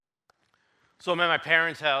So I'm at my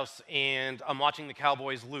parents' house, and I'm watching the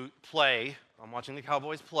Cowboys play.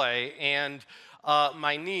 And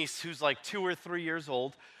my niece, who's like 2 or 3 years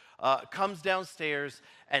old, comes downstairs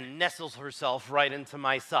and nestles herself right into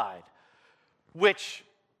my side, which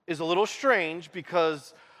is a little strange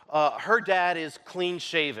because her dad is clean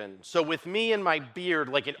shaven. So with me and my beard,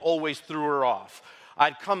 like, it always threw her off.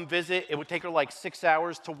 I'd come visit, it would take her like 6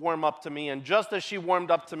 hours to warm up to me, and just as she warmed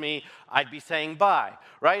up to me, I'd be saying bye,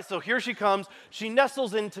 right? So here she comes, she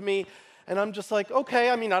nestles into me, and I'm just like, okay,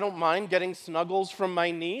 I mean, I don't mind getting snuggles from my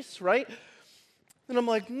niece, right? And I'm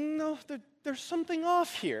like, no, there's something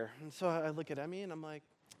off here. And so I look at Emmy, and I'm like,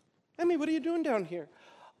 Emmy, what are you doing down here?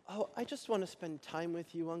 Oh, I just want to spend time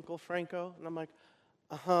with you, Uncle Franco. And I'm like,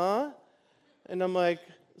 uh-huh. And I'm like,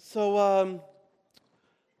 so,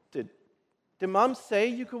 did Mom say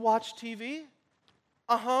you could watch TV?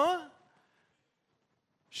 Uh-huh.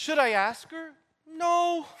 Should I ask her?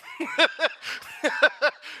 No.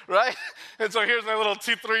 Right? And so here's my little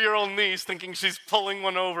 2, 3-year-old niece thinking she's pulling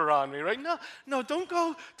one over on me, right? No, don't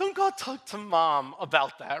go talk to Mom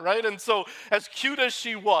about that, right? And so as cute as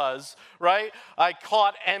she was, right, I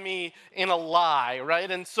caught Emmy in a lie,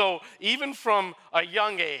 right? And so even from a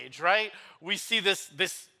young age, right, we see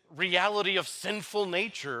this reality of sinful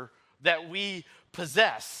nature that we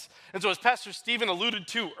possess. And so as Pastor Stephen alluded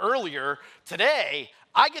to earlier, today,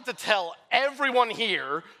 I get to tell everyone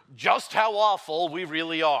here just how awful we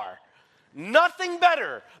really are. Nothing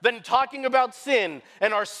better than talking about sin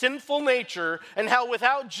and our sinful nature and how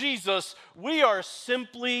without Jesus, we are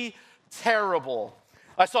simply terrible.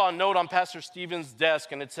 I saw a note on Pastor Stephen's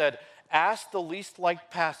desk, and it said, ask the least liked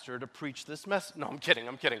pastor to preach this message. No, I'm kidding.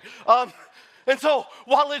 And so,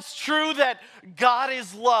 while it's true that God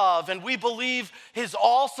is love and we believe his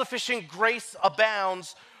all-sufficient grace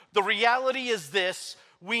abounds, the reality is this: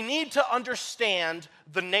 we need to understand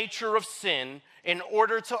the nature of sin in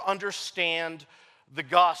order to understand the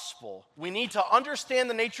gospel. We need to understand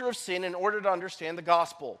the nature of sin in order to understand the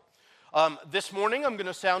gospel. This morning, I'm going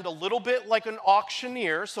to sound a little bit like an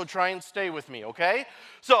auctioneer, so try and stay with me, okay?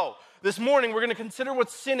 So, this morning, we're going to consider what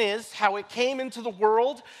sin is, how it came into the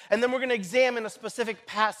world, and then we're going to examine a specific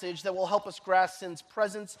passage that will help us grasp sin's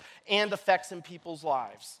presence and effects in people's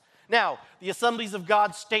lives. Now, the Assemblies of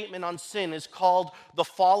God statement on sin is called the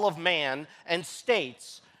Fall of Man and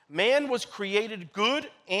states, man was created good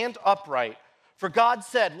and upright. For God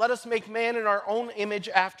said, let us make man in our own image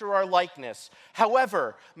after our likeness.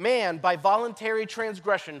 However, man, by voluntary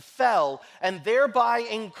transgression, fell and thereby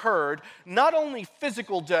incurred not only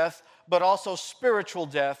physical death, but also spiritual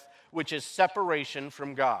death, which is separation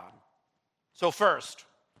from God. So first,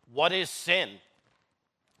 what is sin?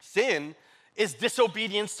 Sin is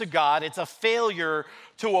disobedience to God. It's a failure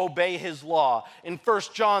to obey his law. In 1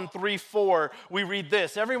 John 3:4, we read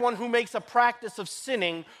this: everyone who makes a practice of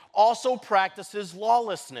sinning also practices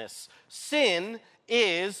lawlessness. Sin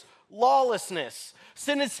is lawlessness.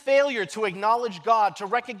 Sin is failure to acknowledge God, to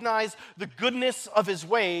recognize the goodness of his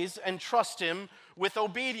ways and trust him with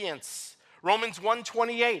obedience. Romans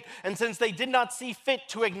 1:28, and since they did not see fit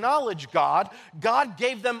to acknowledge God, God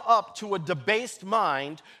gave them up to a debased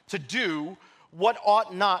mind to do what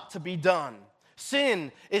ought not to be done.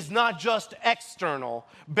 Sin is not just external,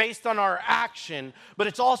 based on our action, but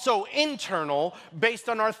it's also internal, based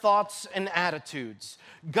on our thoughts and attitudes.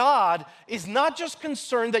 God is not just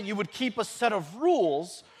concerned that you would keep a set of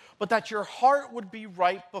rules, but that your heart would be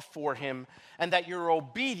right before him and that your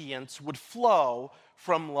obedience would flow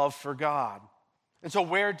from love for God. And so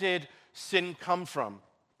where did sin come from?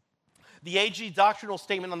 The AG doctrinal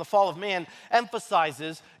statement on the fall of man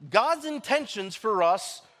emphasizes God's intentions for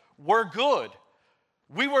us were good.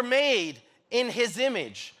 We were made in his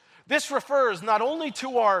image. This refers not only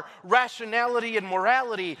to our rationality and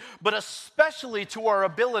morality, but especially to our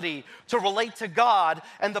ability to relate to God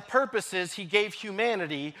and the purposes he gave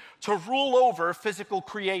humanity to rule over physical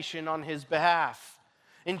creation on his behalf.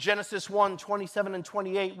 In Genesis 1:27 and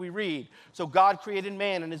 28, we read, so God created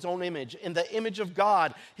man in his own image. In the image of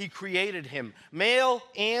God, he created him. Male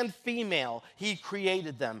and female, he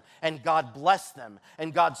created them. And God blessed them.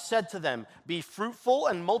 And God said to them, be fruitful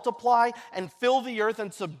and multiply and fill the earth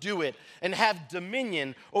and subdue it and have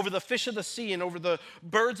dominion over the fish of the sea and over the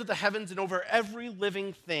birds of the heavens and over every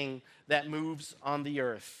living thing that moves on the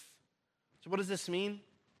earth. So what does this mean?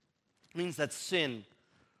 It means that sin,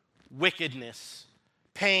 wickedness,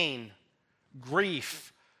 pain,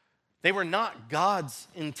 grief, they were not God's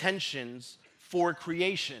intentions for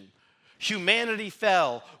creation. Humanity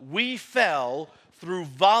fell. We fell through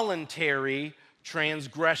voluntary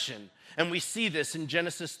transgression. And we see this in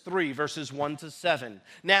Genesis 3, verses 1 to 7.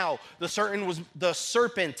 Now, the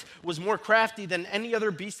serpent was more crafty than any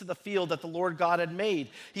other beast of the field that the Lord God had made.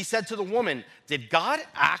 He said to the woman, "Did God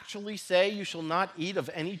actually say you shall not eat of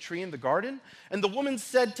any tree in the garden?" And the woman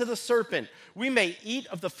said to the serpent, "We may eat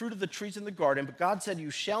of the fruit of the trees in the garden, but God said,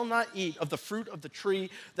 you shall not eat of the fruit of the tree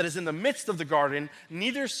that is in the midst of the garden,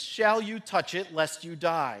 neither shall you touch it, lest you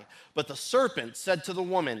die." But the serpent said to the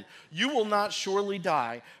woman, "You will not surely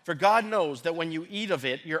die, for God knows that when you eat of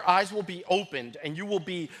it, your eyes will be opened, and you will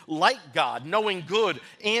be like God, knowing good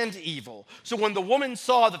and evil." So when the woman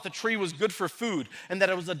saw that the tree was good for food, and that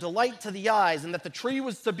it was a delight to the eyes, and that the tree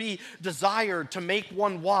was to be desired to make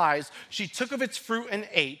one wise, she took of its fruit and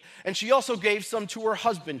ate. And she also gave some to her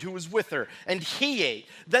husband who was with her, and he ate.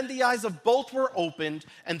 Then the eyes of both were opened,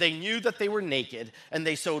 and they knew that they were naked, and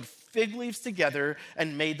they sewed fig leaves together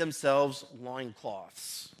and made themselves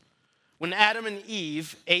loincloths. When Adam and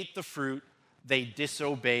Eve ate the fruit, they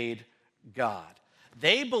disobeyed God.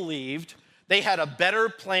 They believed they had a better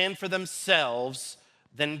plan for themselves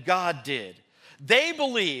than God did. They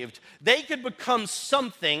believed they could become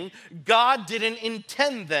something God didn't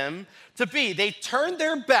intend them to be. They turned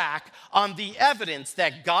their back on the evidence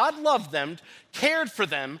that God loved them, cared for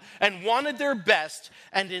them, and wanted their best,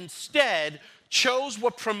 and instead chose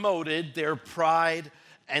what promoted their pride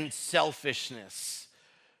and selfishness.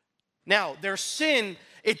 Now, their sin,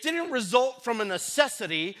 it didn't result from a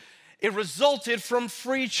necessity, it resulted from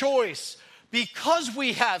free choice. Because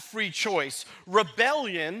we have free choice,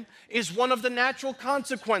 rebellion is one of the natural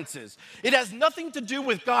consequences. It has nothing to do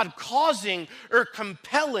with God causing or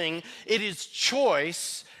compelling. It is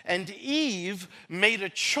choice, and Eve made a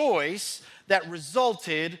choice that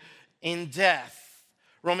resulted in death.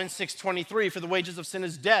 Romans 6:23, "For the wages of sin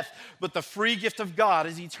is death, but the free gift of God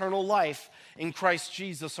is eternal life in Christ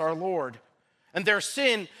Jesus our Lord." And their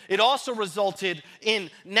sin, it also resulted in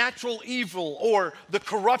natural evil or the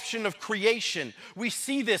corruption of creation. We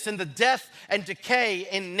see this in the death and decay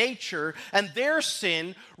in nature, and their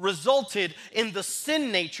sin resulted in the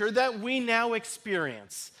sin nature that we now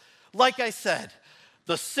experience. Like I said,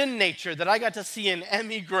 the sin nature that I got to see in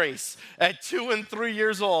Emmy Grace at 2 and 3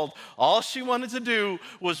 years old. All she wanted to do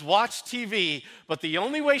was watch TV, but the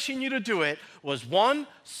only way she knew to do it was 1,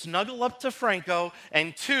 snuggle up to Franco,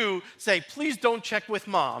 and 2, say, "Please don't check with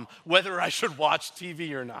Mom whether I should watch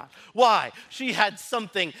TV or not." Why? She had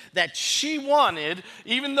something that she wanted,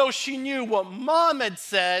 even though she knew what Mom had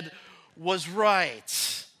said was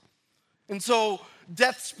right. And so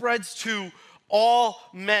death spreads to all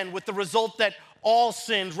men with the result that all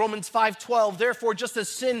sinned. Romans 5:12, "Therefore, just as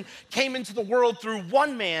sin came into the world through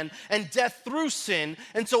one man, and death through sin,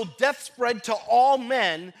 and so death spread to all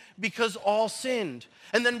men because all sinned."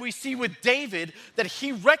 And then we see with David that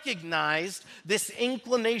he recognized this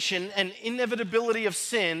inclination and inevitability of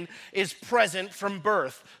sin is present from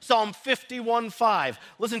birth. Psalm 51:5,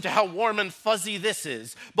 listen to how warm and fuzzy this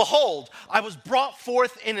is. "Behold, I was brought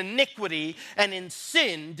forth in iniquity, and in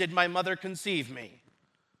sin did my mother conceive me."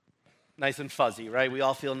 Nice and fuzzy, right? We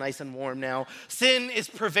all feel nice and warm now. Sin is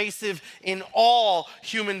pervasive in all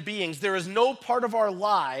human beings. There is no part of our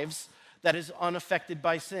lives that is unaffected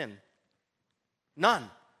by sin.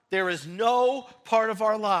 None. There is no part of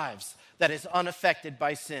our lives that is unaffected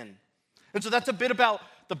by sin. And so that's a bit about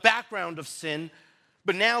the background of sin.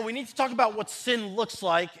 But now we need to talk about what sin looks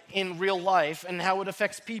like in real life and how it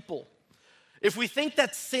affects people. If we think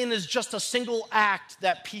that sin is just a single act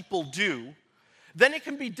that people do, then it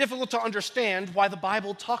can be difficult to understand why the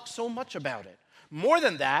Bible talks so much about it. More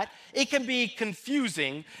than that, it can be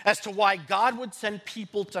confusing as to why God would send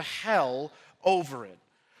people to hell over it.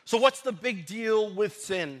 So what's the big deal with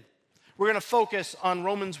sin? We're going to focus on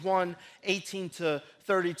Romans 1:18 to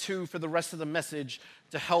 32 for the rest of the message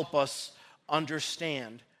to help us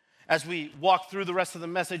understand. As we walk through the rest of the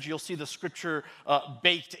message, you'll see the scripture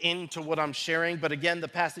baked into what I'm sharing. But again, the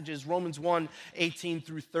passage is Romans 1:18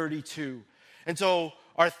 through 32. And so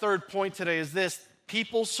our third point today is this: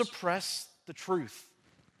 people suppress the truth.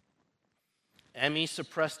 Emmy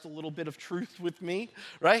suppressed a little bit of truth with me,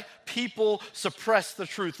 right? People suppress the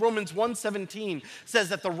truth. Romans 1:17 says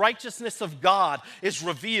that the righteousness of God is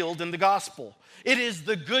revealed in the gospel. It is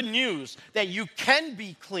the good news that you can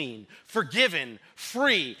be clean, forgiven,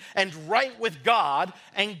 free, and right with God,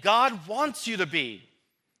 and God wants you to be.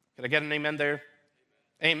 Can I get an amen there?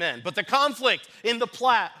 Amen. But the conflict in the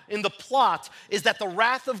plot is that the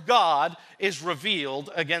wrath of God is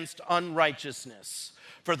revealed against unrighteousness.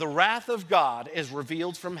 For the wrath of God is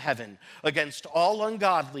revealed from heaven against all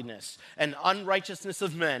ungodliness and unrighteousness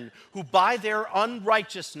of men who by their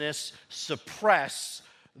unrighteousness suppress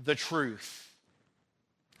the truth.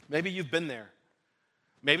 Maybe you've been there.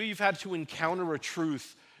 Maybe you've had to encounter a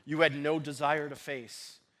truth you had no desire to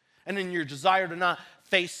face. And in your desire to not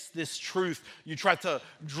face this truth, you tried to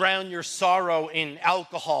drown your sorrow in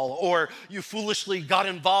alcohol, or you foolishly got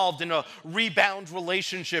involved in a rebound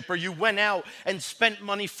relationship, or you went out and spent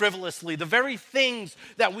money frivolously. The very things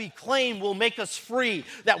that we claim will make us free,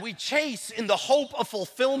 that we chase in the hope of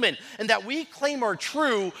fulfillment, and that we claim are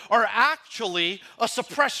true, are actually a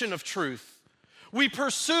suppression of truth. We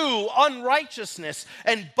pursue unrighteousness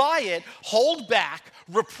and by it hold back,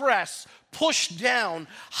 repress, push down,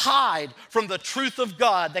 hide from the truth of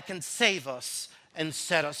God that can save us and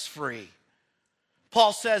set us free.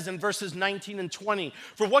 Paul says in verses 19 and 20,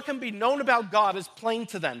 "For what can be known about God is plain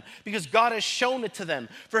to them, because God has shown it to them.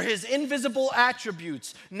 For his invisible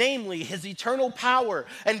attributes, namely his eternal power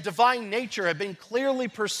and divine nature, have been clearly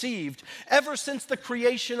perceived ever since the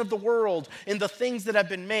creation of the world in the things that have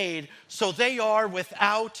been made, so they are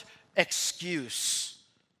without excuse."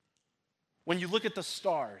 When you look at the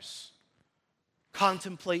stars,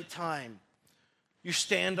 contemplate time, you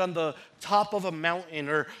stand on the top of a mountain,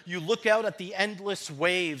 or you look out at the endless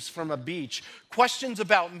waves from a beach, questions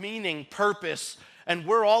about meaning, purpose, and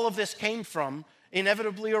where all of this came from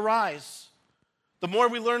inevitably arise. The more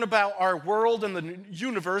we learn about our world and the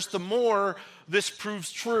universe, the more this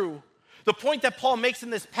proves true. The point that Paul makes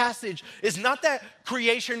in this passage is not that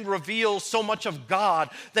creation reveals so much of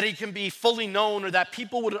God that he can be fully known or that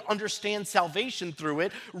people would understand salvation through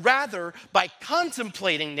it. Rather, by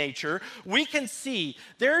contemplating nature, we can see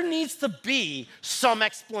there needs to be some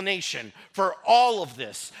explanation for all of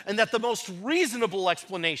this, and that the most reasonable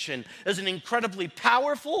explanation is an incredibly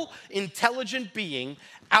powerful, intelligent being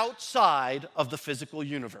outside of the physical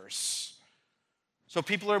universe. So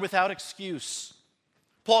people are without excuse.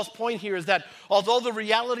 Paul's point here is that although the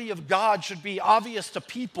reality of God should be obvious to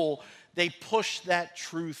people, they push that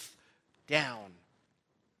truth down.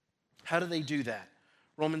 How do they do that?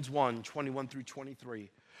 Romans 1, 21 through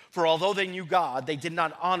 23. "For although they knew God, they did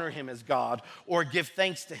not honor him as God or give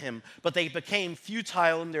thanks to him, but they became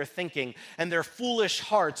futile in their thinking, and their foolish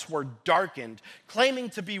hearts were darkened. Claiming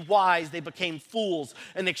to be wise, they became fools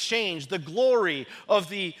and exchanged the glory of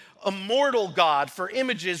the immortal God for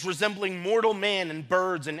images resembling mortal man and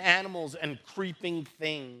birds and animals and creeping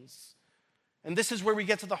things." And this is where we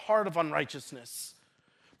get to the heart of unrighteousness.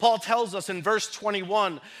 Paul tells us in verse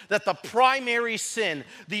 21 that the primary sin,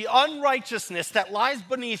 the unrighteousness that lies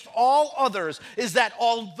beneath all others, is that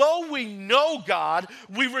although we know God,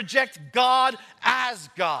 we reject God as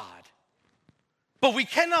God. But we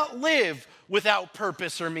cannot live without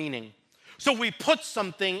purpose or meaning. So we put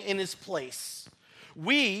something in his place.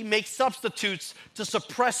 We make substitutes to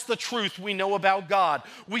suppress the truth we know about God.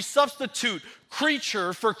 We substitute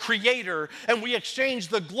creature for creator, and we exchange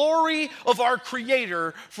the glory of our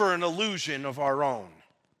creator for an illusion of our own.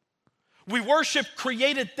 We worship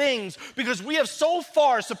created things because we have so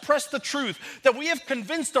far suppressed the truth that we have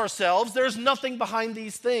convinced ourselves there's nothing behind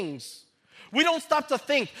these things. We don't stop to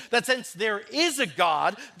think that since there is a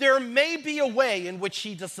God, there may be a way in which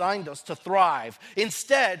he designed us to thrive.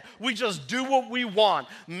 Instead, we just do what we want,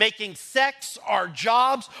 making sex, our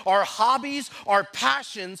jobs, our hobbies, our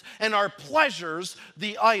passions, and our pleasures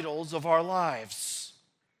the idols of our lives.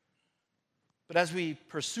 But as we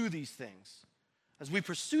pursue these things,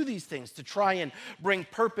 to try and bring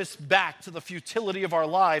purpose back to the futility of our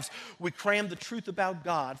lives, we cram the truth about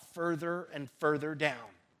God further and further down.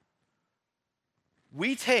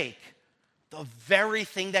 We take the very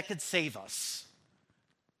thing that could save us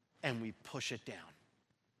and we push it down.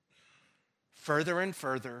 Further and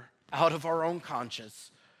further out of our own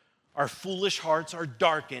conscience, our foolish hearts are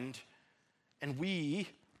darkened, and we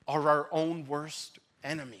are our own worst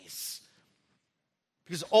enemies.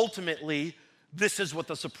 Because ultimately, this is what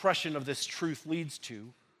the suppression of this truth leads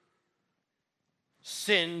to.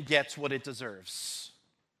 Sin gets what it deserves.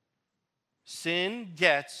 Sin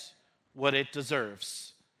gets what it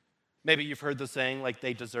deserves. Maybe you've heard the saying, like,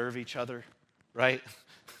 they deserve each other, right?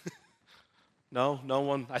 No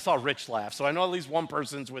one. I saw Rich laugh, so I know at least one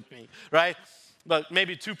person's with me, right? But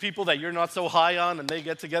maybe two people that you're not so high on, and they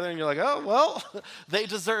get together and you're like, oh, well, they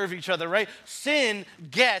deserve each other, right? Sin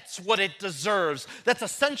gets what it deserves. That's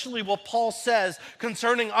essentially what Paul says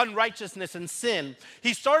concerning unrighteousness and sin.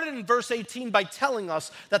 He started in verse 18 by telling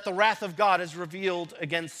us that the wrath of God is revealed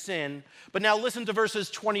against sin. But now listen to verses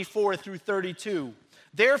 24 through 32.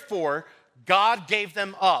 "Therefore, God gave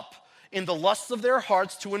them up in the lusts of their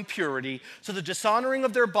hearts to impurity, to the dishonoring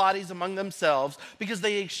of their bodies among themselves, because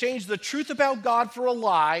they exchanged the truth about God for a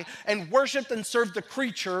lie and worshiped and served the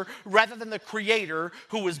creature rather than the Creator,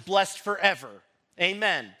 who is blessed forever."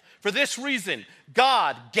 Amen. For this reason,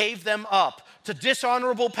 God gave them up to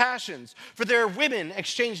dishonorable passions. For their women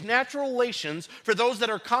exchanged natural relations for those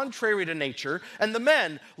that are contrary to nature, and the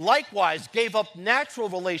men likewise gave up natural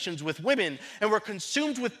relations with women and were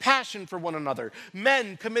consumed with passion for one another,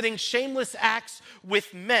 men committing shameless acts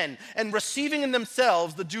with men and receiving in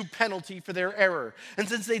themselves the due penalty for their error. And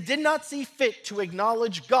since they did not see fit to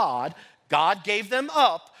acknowledge God, God gave them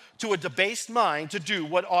up to a debased mind to do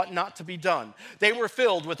what ought not to be done. They were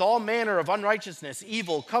filled with all manner of unrighteousness,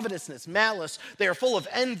 evil, covetousness, malice. They are full of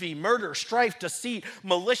envy, murder, strife, deceit,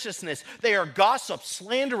 maliciousness. They are gossips,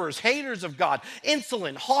 slanderers, haters of God,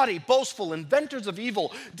 insolent, haughty, boastful, inventors of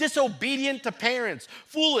evil, disobedient to parents,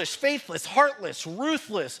 foolish, faithless, heartless,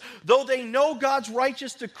 ruthless. Though they know God's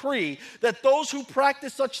righteous decree that those who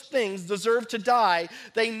practice such things deserve to die,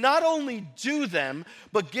 they not only do them,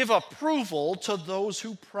 but give approval to those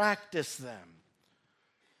who practice them.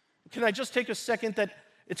 Can I just take a second that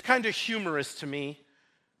it's kind of humorous to me?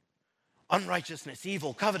 Unrighteousness,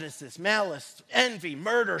 evil, covetousness, malice, envy,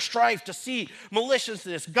 murder, strife, deceit,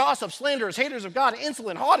 maliciousness, gossip, slanderers, haters of God,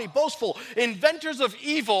 insolent, haughty, boastful, inventors of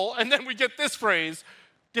evil, and then we get this phrase,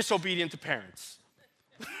 disobedient to parents.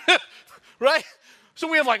 Right? So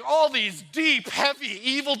we have like all these deep, heavy,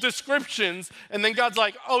 evil descriptions, and then God's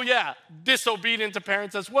like, oh yeah, disobedient to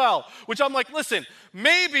parents as well. Which I'm like, listen,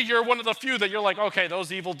 maybe you're one of the few that you're like, okay,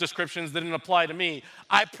 those evil descriptions didn't apply to me.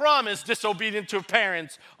 I promise disobedient to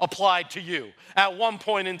parents applied to you at one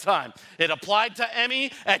point in time. It applied to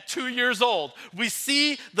Emmy at 2 years old. We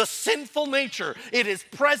see the sinful nature. It is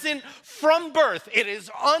present from birth. It is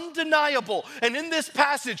undeniable. And in this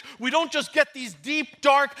passage, we don't just get these deep,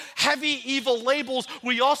 dark, heavy, evil labels.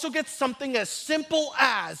 We also get something as simple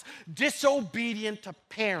as disobedient to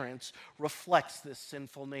parents reflects this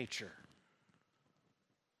sinful nature.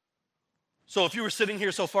 So if you were sitting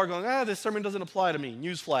here so far going, this sermon doesn't apply to me,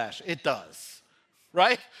 newsflash, it does,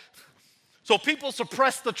 right? So people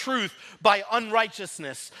suppress the truth by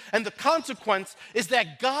unrighteousness, and the consequence is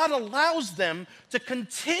that God allows them to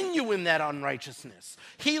continue in that unrighteousness.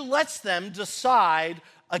 He lets them decide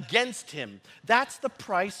against him. That's the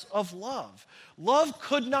price of love. Love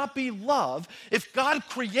could not be love if God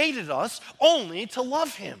created us only to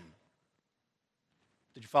love him.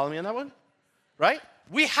 Did you follow me on that one? Right?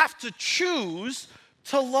 We have to choose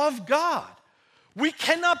to love God. We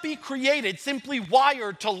cannot be created simply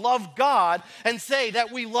wired to love God and say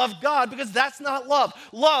that we love God, because that's not love.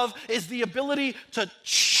 Love is the ability to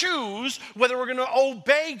choose whether we're going to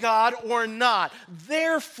obey God or not.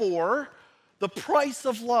 Therefore, the price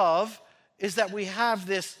of love is that we have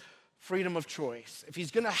this freedom of choice. If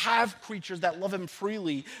he's going to have creatures that love him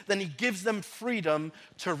freely, then he gives them freedom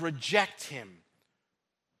to reject him.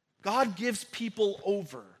 God gives people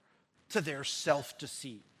over to their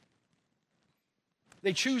self-deceit.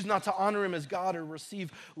 They choose not to honor him as God or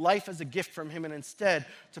receive life as a gift from him, and instead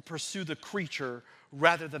to pursue the creature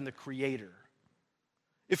rather than the creator.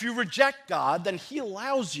 If you reject God, then he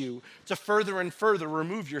allows you to further and further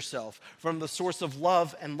remove yourself from the source of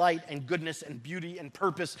love and light and goodness and beauty and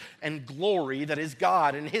purpose and glory that is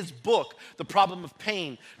God. In his book, The Problem of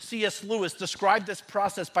Pain, C.S. Lewis described this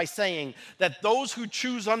process by saying that those who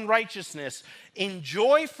choose unrighteousness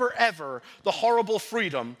enjoy forever the horrible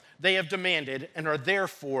freedom they have demanded and are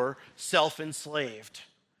therefore self-enslaved.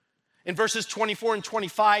 In verses 24 and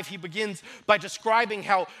 25, he begins by describing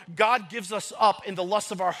how God gives us up in the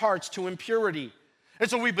lust of our hearts to impurity. And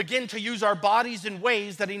so we begin to use our bodies in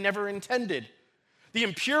ways that he never intended. The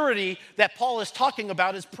impurity that Paul is talking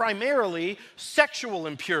about is primarily sexual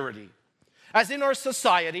impurity. As in our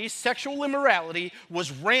society, sexual immorality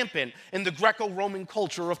was rampant in the Greco-Roman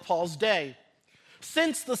culture of Paul's day.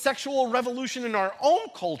 Since the sexual revolution in our own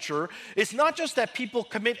culture, it's not just that people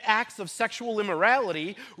commit acts of sexual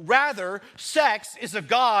immorality, rather, sex is a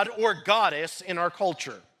god or goddess in our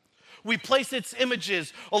culture. We place its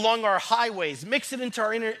images along our highways, mix it into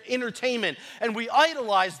our entertainment, and we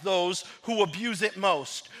idolize those who abuse it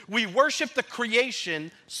most. We worship the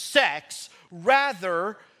creation, sex,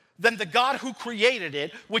 rather than the God who created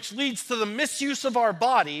it, which leads to the misuse of our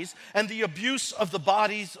bodies and the abuse of the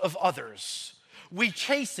bodies of others. We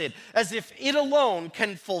chase it as if it alone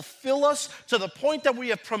can fulfill us, to the point that we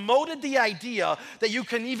have promoted the idea that you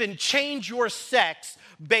can even change your sex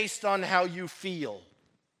based on how you feel.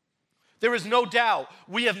 There is no doubt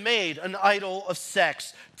we have made an idol of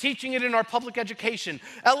sex, teaching it in our public education,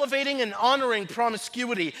 elevating and honoring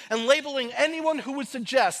promiscuity, and labeling anyone who would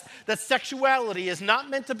suggest that sexuality is not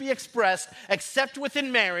meant to be expressed except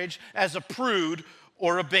within marriage as a prude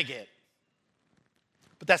or a bigot.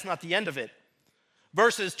 But that's not the end of it.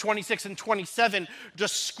 Verses 26 and 27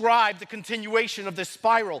 describe the continuation of this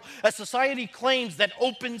spiral. As society claims that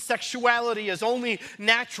open sexuality is only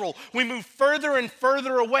natural, we move further and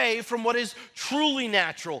further away from what is truly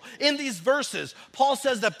natural. In these verses, Paul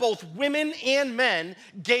says that both women and men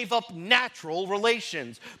gave up natural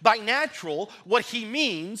relations. By natural, what he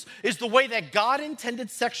means is the way that God intended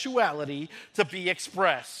sexuality to be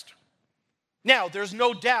expressed. Now, there's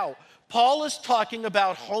no doubt Paul is talking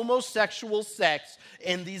about homosexual sex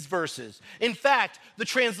in these verses. In fact, the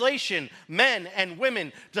translation, men and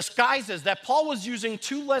women, disguises that Paul was using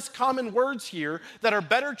two less common words here that are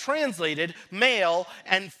better translated, male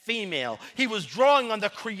and female. He was drawing on the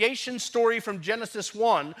creation story from Genesis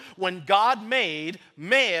 1 when God made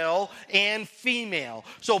male and female.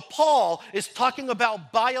 So Paul is talking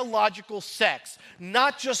about biological sex,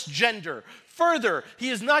 not just gender. Further, he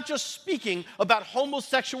is not just speaking about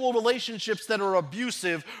homosexual relationships that are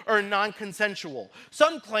abusive or non-consensual.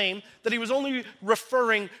 Some claim that he was only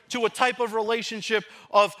referring to a type of relationship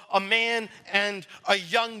of a man and a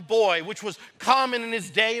young boy, which was common in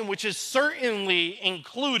his day and which is certainly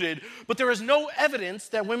included, but there is no evidence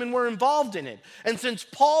that women were involved in it. And since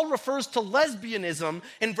Paul refers to lesbianism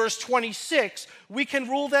in verse 26, we can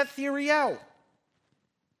rule that theory out.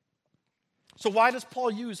 So why does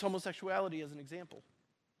Paul use homosexuality as an example?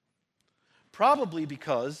 Probably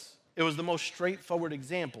because it was the most straightforward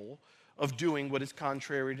example of doing what is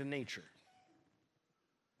contrary to nature.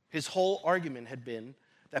 His whole argument had been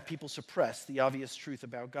that people suppress the obvious truth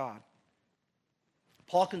about God.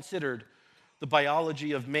 Paul considered the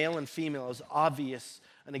biology of male and female as obvious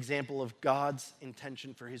an example of God's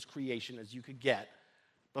intention for his creation as you could get,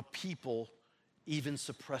 but people even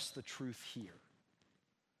suppress the truth here.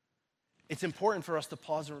 It's important for us to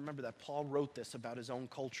pause and remember that Paul wrote this about his own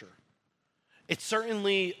culture. It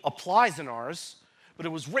certainly applies in ours, but it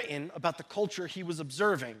was written about the culture he was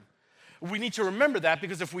observing. We need to remember that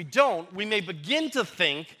because if we don't, we may begin to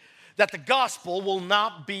think that the gospel will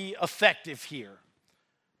not be effective here.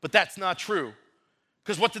 But that's not true.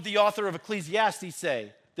 Because what did the author of Ecclesiastes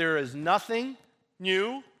say? There is nothing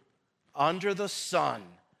new under the sun.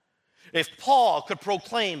 If Paul could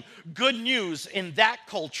proclaim good news in that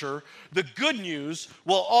culture, the good news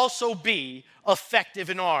will also be effective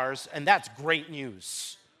in ours, and that's great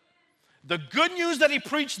news. The good news that he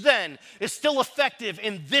preached then is still effective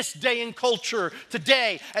in this day and culture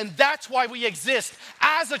today, and that's why we exist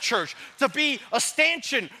as a church, to be a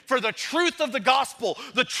stanchion for the truth of the gospel,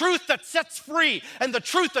 the truth that sets free, and the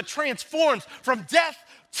truth that transforms from death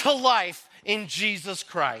to life in Jesus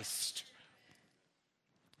Christ.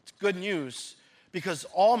 Good news, because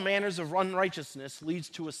all manners of unrighteousness leads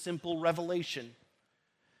to a simple revelation.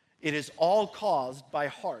 It is all caused by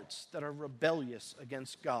hearts that are rebellious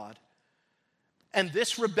against God. And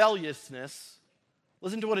this rebelliousness,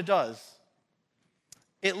 listen to what it does.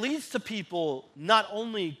 It leads to people not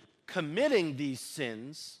only committing these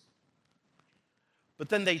sins, but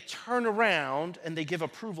then they turn around and they give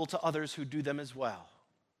approval to others who do them as well.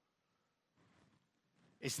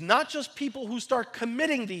 It's not just people who start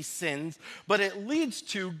committing these sins, but it leads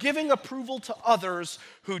to giving approval to others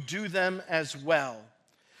who do them as well.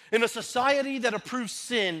 In a society that approves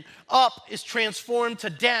sin, up is transformed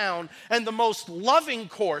to down, and the most loving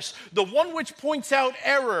course, the one which points out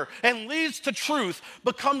error and leads to truth,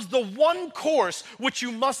 becomes the one course which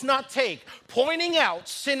you must not take. Pointing out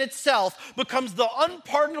sin itself becomes the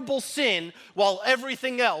unpardonable sin, while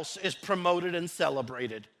everything else is promoted and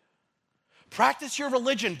celebrated. Practice your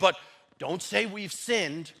religion, but don't say we've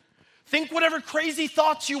sinned. Think whatever crazy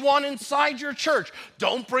thoughts you want inside your church.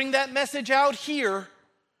 Don't bring that message out here.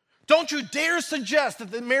 Don't you dare suggest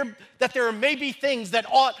that there may be things that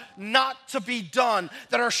ought not to be done,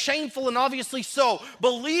 that are shameful and obviously so.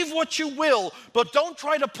 Believe what you will, but don't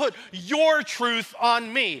try to put your truth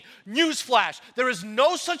on me. Newsflash, there is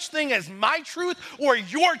no such thing as my truth or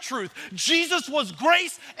your truth. Jesus was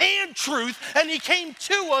grace and truth, and he came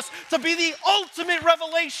to us to be the ultimate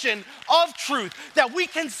revelation of truth that we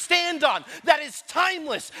can stand on, that is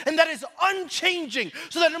timeless and that is unchanging,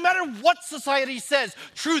 so that no matter what society says,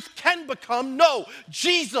 truth can become. No,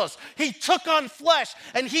 Jesus, he took on flesh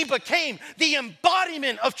and he became the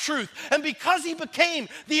embodiment of truth. And because he became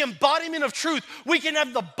the embodiment of truth, we can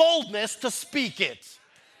have the boldness to speak it.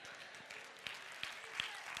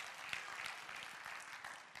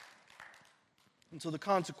 And so the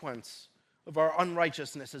consequence of our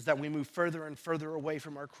unrighteousness is that we move further and further away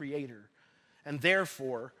from our Creator, and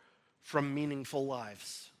therefore from meaningful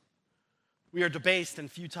lives. We are debased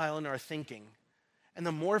and futile in our thinking. And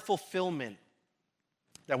the more fulfillment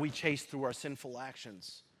that we chase through our sinful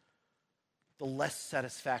actions, the less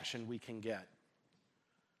satisfaction we can get.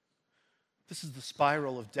 This is the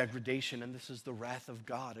spiral of degradation, and this is the wrath of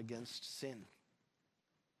God against sin.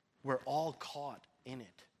 We're all caught in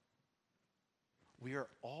it. We are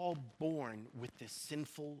all born with this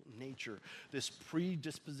sinful nature, this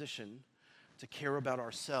predisposition to care about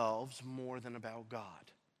ourselves more than about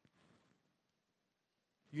God.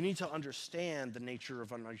 You need to understand the nature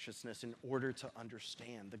of unrighteousness in order to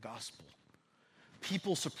understand the gospel.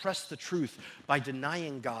 People suppress the truth by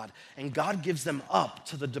denying God, and God gives them up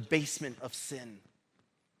to the debasement of sin.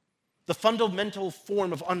 The fundamental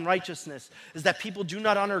form of unrighteousness is that people do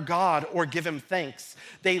not honor God or give him thanks.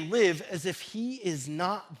 They live as if he is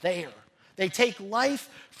not there. They take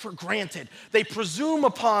life for granted. They presume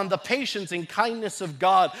upon the patience and kindness of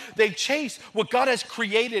God. They chase what God has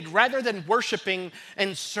created rather than worshiping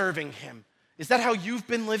and serving him. Is that how you've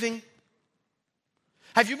been living?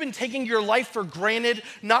 Have you been taking your life for granted,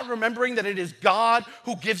 not remembering that it is God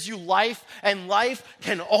who gives you life, and life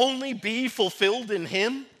can only be fulfilled in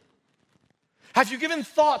him? Have you given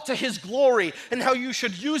thought to his glory and how you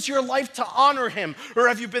should use your life to honor him? Or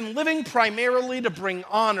have you been living primarily to bring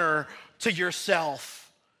honor to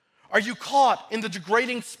yourself? Are you caught in the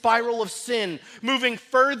degrading spiral of sin, moving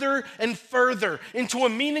further and further into a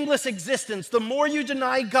meaningless existence the more you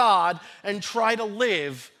deny God and try to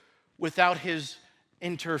live without his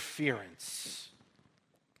interference?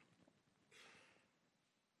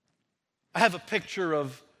 I have a picture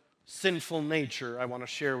of sinful nature I want to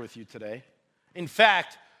share with you today. In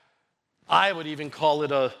fact, I would even call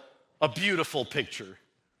it a beautiful picture.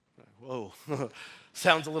 Whoa,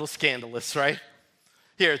 sounds a little scandalous, right?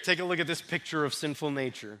 Here, take a look at this picture of sinful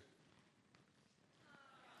nature.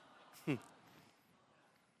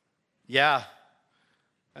 Yeah,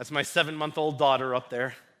 that's my 7-month-old daughter up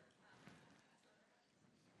there.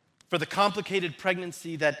 For the complicated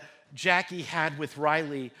pregnancy that Jackie had with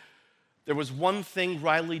Riley, there was one thing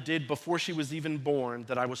Riley did before she was even born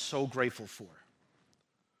that I was so grateful for.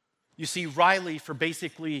 You see, Riley, for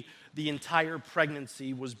basically the entire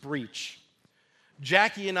pregnancy, was breech.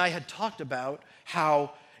 Jackie and I had talked about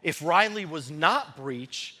how if Riley was not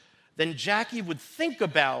breech, then Jackie would think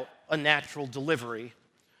about a natural delivery.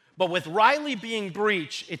 But with Riley being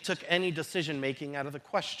breech, it took any decision-making out of the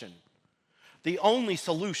question. The only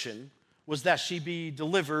solution was that she be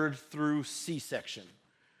delivered through C-section.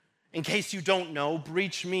 In case you don't know,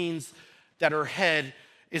 breech means that her head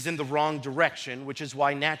is in the wrong direction, which is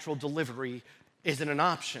why natural delivery isn't an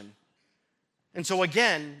option. And so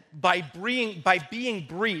again, by being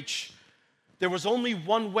breech, there was only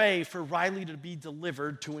one way for Riley to be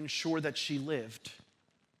delivered to ensure that she lived.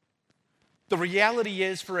 The reality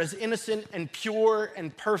is, for as innocent and pure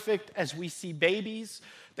and perfect as we see babies,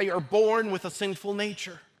 they are born with a sinful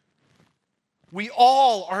nature. We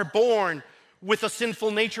all are born with a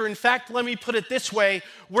sinful nature. In fact, let me put it this way: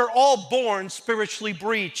 we're all born spiritually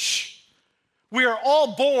breech. We are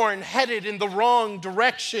all born headed in the wrong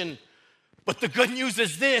direction. But the good news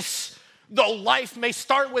is this: though life may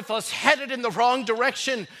start with us headed in the wrong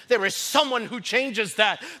direction, there is someone who changes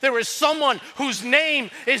that. There is someone whose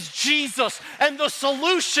name is Jesus. And the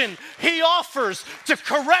solution he offers to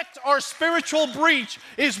correct our spiritual breach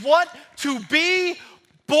is what? To be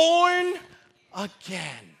born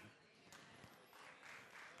again.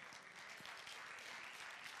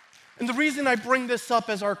 And the reason I bring this up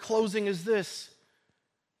as our closing is this: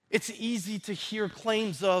 it's easy to hear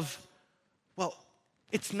claims of, well,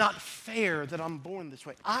 it's not fair that I'm born this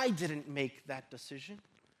way. I didn't make that decision.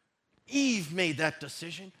 Eve made that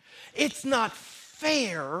decision. It's not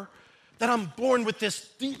fair that I'm born with this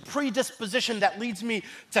deep predisposition that leads me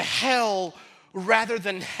to hell rather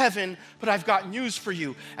than heaven. But I've got news for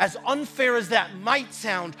you. As unfair as that might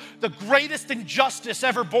sound, the greatest injustice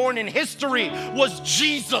ever born in history was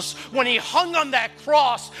Jesus when he hung on that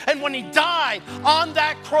cross and when he died on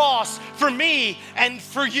that cross for me and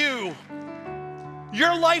for you.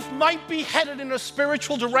 Your life might be headed in a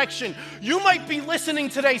spiritual direction. You might be listening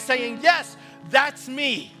today saying, yes, that's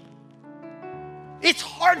me. It's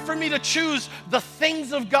hard for me to choose the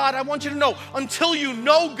things of God. I want you to know, until you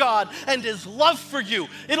know God and his love for you,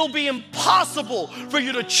 it'll be impossible for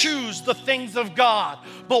you to choose the things of God.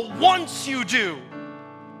 But once you do,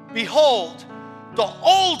 behold, the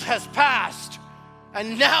old has passed,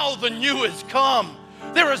 and now the new has come.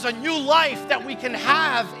 There is a new life that we can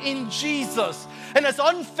have in Jesus. And as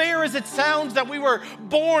unfair as it sounds that we were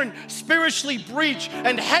born spiritually breech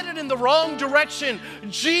and headed in the wrong direction,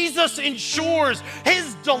 Jesus ensures,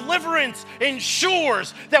 his deliverance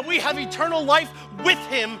ensures that we have eternal life with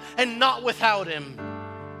him and not without him.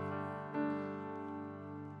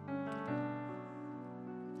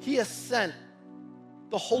 He has sent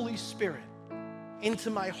the Holy Spirit. into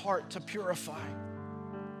my heart to purify.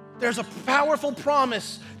 There's a powerful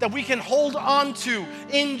promise that we can hold on to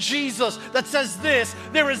in Jesus that says this: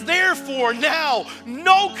 there is therefore now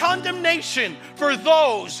no condemnation for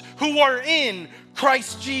those who are in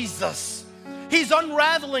Christ Jesus. He's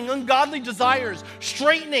unraveling ungodly desires,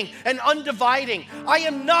 straightening and undividing. I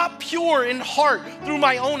am not pure in heart through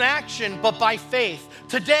my own action, but by faith.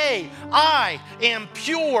 Today, I am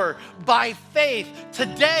pure by faith.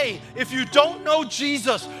 Today, if you don't know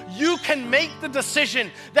Jesus, you can make the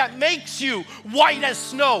decision that makes you white as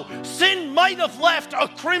snow. Sin might have left a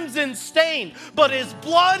crimson stain, but his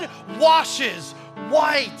blood washes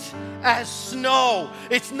white as snow.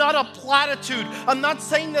 It's not a platitude. I'm not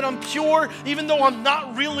saying that I'm pure, even though I'm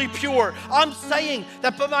not really pure. I'm saying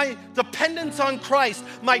that by my dependence on Christ,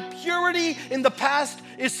 my purity in the past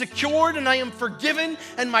is secured and I am forgiven,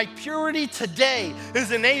 and my purity today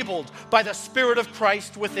is enabled by the Spirit of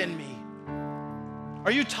Christ within me.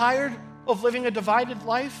 Are you tired of living a divided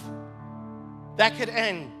life? That could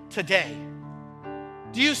end today.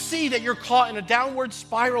 Do you see that you're caught in a downward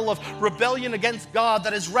spiral of rebellion against God,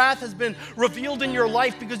 that his wrath has been revealed in your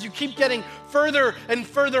life because you keep getting further and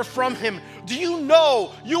further from him? Do you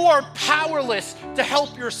know you are powerless to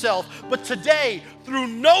help yourself, but today, through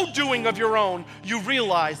no doing of your own, you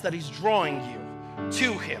realize that he's drawing you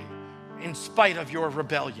to him in spite of your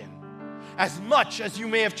rebellion? As much as you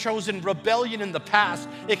may have chosen rebellion in the past,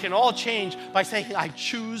 it can all change by saying, I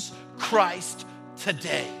choose Christ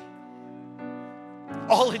today.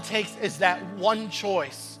 All it takes is that one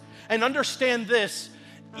choice. And understand this,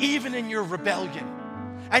 even in your rebellion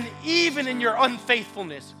and even in your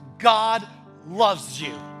unfaithfulness, God loves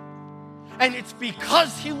you. And it's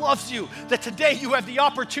because he loves you that today you have the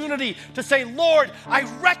opportunity to say, Lord, I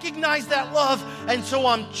recognize that love, and so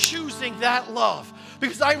I'm choosing that love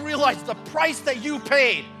because I realize the price that you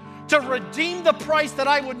paid to redeem the price that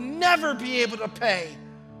I would never be able to pay,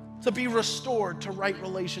 to be restored to right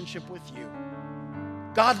relationship with you.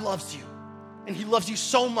 God loves you, and he loves you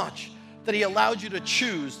so much that he allowed you to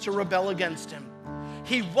choose to rebel against him.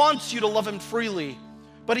 He wants you to love him freely,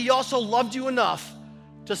 but he also loved you enough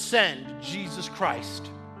to send Jesus Christ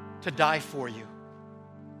to die for you.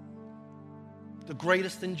 The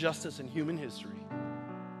greatest injustice in human history.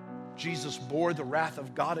 Jesus bore the wrath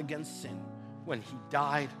of God against sin when he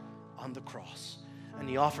died on the cross, and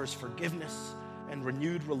he offers forgiveness and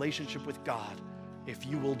renewed relationship with God if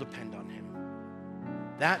you will depend on him.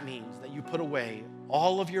 That means that you put away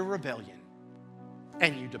all of your rebellion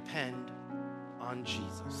and you depend on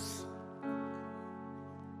Jesus.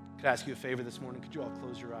 Could I ask you a favor this morning? Could you all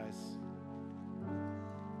close your eyes?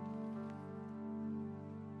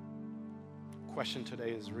 Question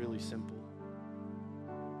today is really simple.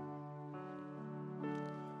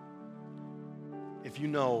 If you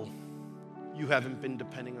know you haven't been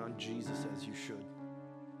depending on Jesus as you should,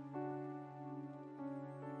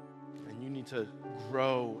 and you need to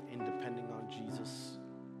grow in depending on Jesus,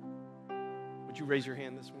 would you raise your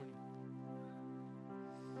hand this morning?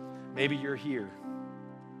 Maybe you're here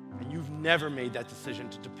and you've never made that decision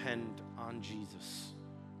to depend on Jesus.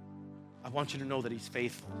 I want you to know that he's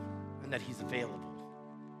faithful and that he's available.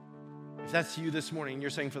 If that's you this morning and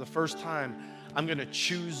you're saying, for the first time, I'm going to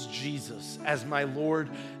choose Jesus as my Lord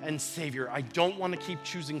and Savior. I don't want to keep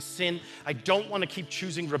choosing sin. I don't want to keep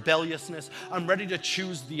choosing rebelliousness. I'm ready to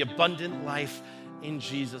choose the abundant life in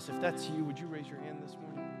Jesus. If that's you, would you raise your hand this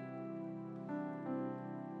morning?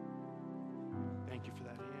 Thank you for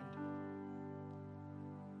that hand.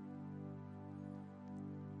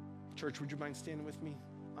 Church, would you mind standing with me?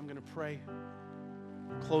 I'm going to pray,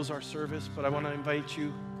 close our service, but I want to invite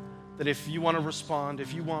you that if you want to respond,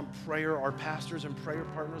 if you want prayer, our pastors and prayer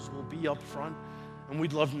partners will be up front, and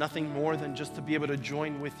we'd love nothing more than just to be able to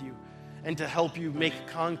join with you and to help you make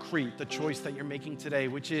concrete the choice that you're making today,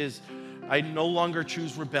 which is, I no longer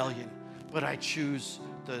choose rebellion, but I choose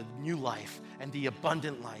the new life and the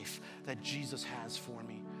abundant life that Jesus has for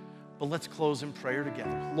me. But let's close in prayer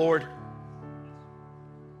together. Lord,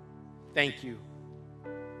 thank you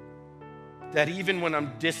that even when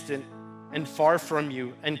I'm distant and far from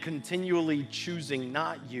you and continually choosing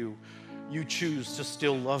not you, you choose to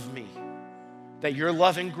still love me. That your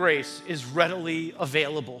love and grace is readily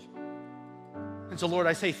available. And so, Lord,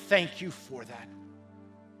 I say thank you for that.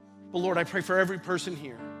 But Lord, I pray for every person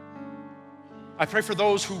here. I pray for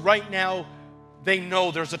those who right now, they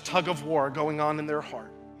know there's a tug of war going on in their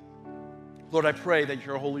heart. Lord, I pray that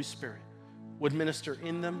your Holy Spirit would minister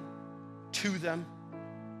in them, to them,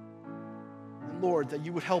 Lord, that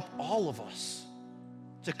you would help all of us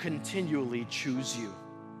to continually choose you,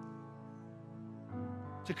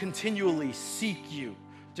 to continually seek you,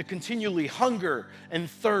 to continually hunger and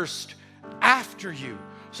thirst after you,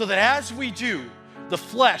 so that as we do, the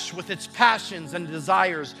flesh with its passions and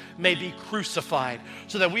desires may be crucified,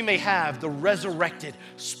 so that we may have the resurrected,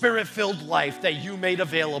 spirit-filled life that you made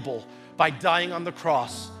available by dying on the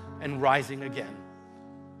cross and rising again.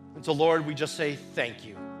 And so, Lord, we just say thank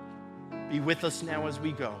you. Be with us now as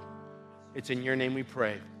we go. It's in your name we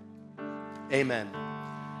pray. Amen.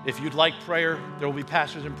 If you'd like prayer, there will be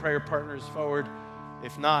pastors and prayer partners forward.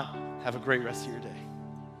 If not, have a great rest of your day.